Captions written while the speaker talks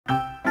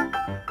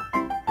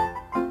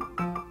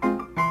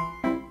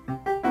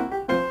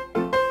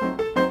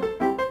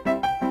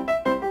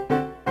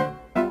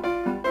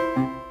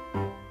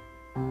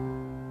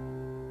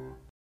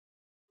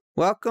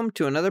Welcome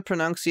to another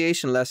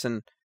pronunciation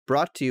lesson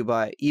brought to you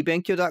by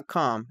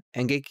eBenkyou.com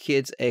and Genki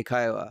Kids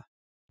Eikaiwa.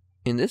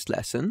 In this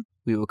lesson,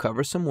 we will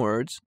cover some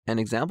words and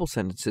example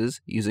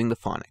sentences using the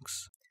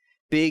phonics.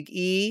 Big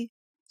E,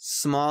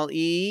 small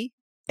e,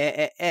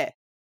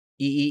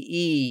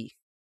 e,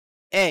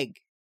 egg,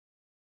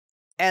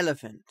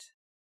 elephant,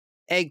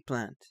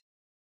 eggplant,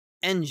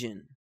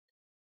 engine,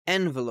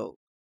 envelope,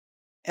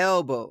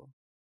 elbow,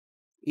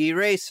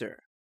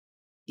 eraser,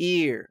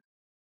 ear,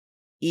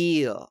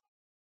 eel,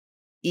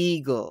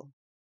 eagle,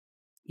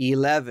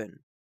 11.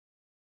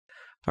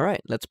 All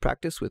right, let's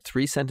practice with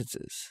 3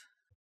 sentences.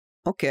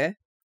 Okay,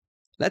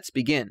 let's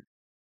begin.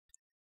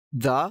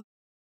 The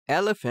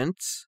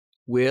elephants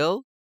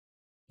will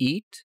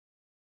eat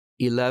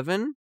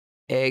 11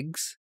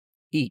 eggs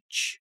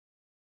each.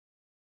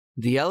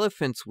 The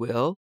elephants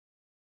will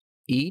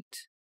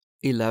eat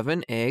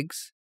 11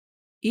 eggs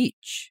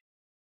each.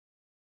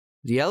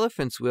 The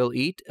elephants will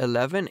eat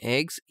 11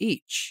 eggs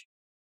each.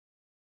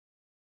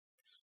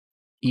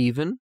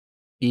 Even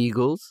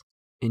eagles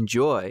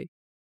enjoy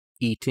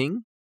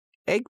eating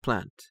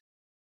eggplant.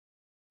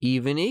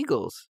 Even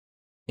eagles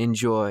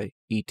enjoy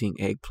eating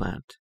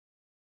eggplant.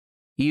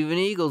 Even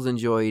eagles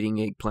enjoy eating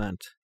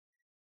eggplant.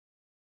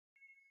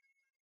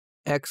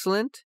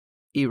 Excellent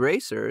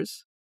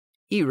erasers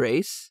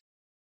erase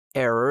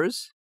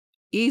errors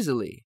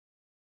easily.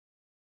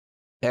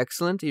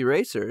 Excellent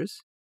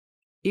erasers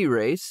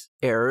erase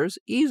errors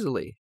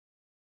easily.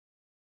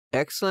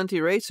 Excellent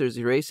erasers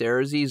erase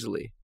errors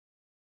easily.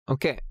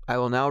 Okay, I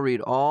will now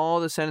read all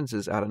the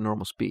sentences at a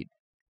normal speed.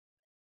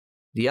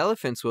 The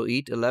elephants will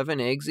eat 11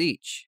 eggs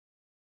each.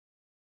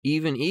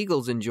 Even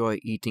eagles enjoy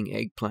eating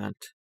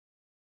eggplant.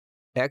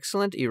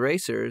 Excellent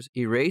erasers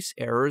erase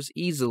errors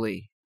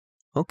easily.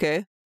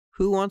 Okay,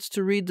 who wants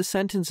to read the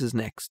sentences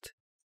next?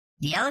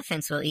 The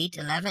elephants will eat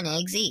 11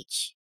 eggs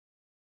each.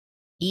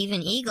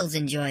 Even eagles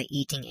enjoy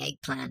eating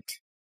eggplant.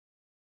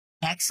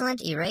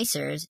 Excellent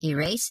erasers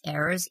erase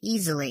errors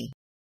easily.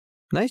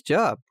 Nice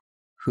job.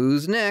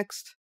 Who's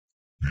next?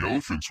 The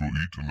elephants will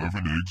eat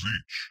 11 eggs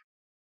each.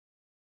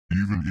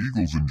 Even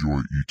eagles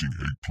enjoy eating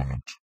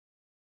eggplant.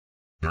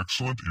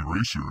 Excellent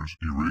erasers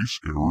erase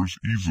errors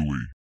easily.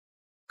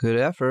 Good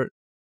effort.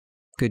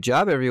 Good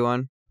job,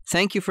 everyone.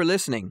 Thank you for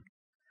listening.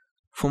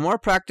 For more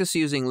practice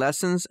using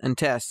lessons and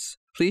tests,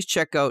 please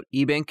check out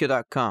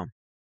eBenkyou.com.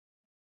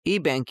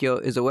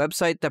 eBenkyou is a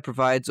website that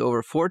provides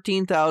over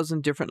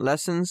 14,000 different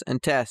lessons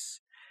and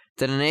tests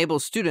that enable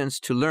students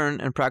to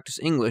learn and practice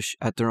English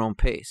at their own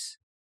pace.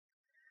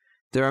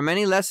 There are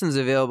many lessons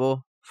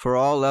available for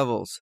all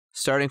levels,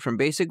 starting from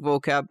basic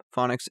vocab,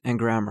 phonics, and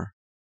grammar.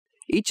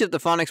 Each of the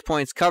phonics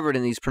points covered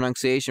in these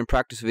pronunciation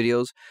practice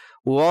videos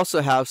will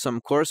also have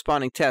some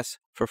corresponding tests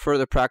for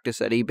further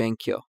practice at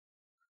eBenkyou.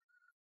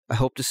 I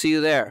hope to see you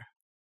there,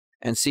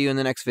 and see you in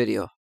the next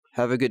video.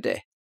 Have a good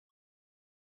day.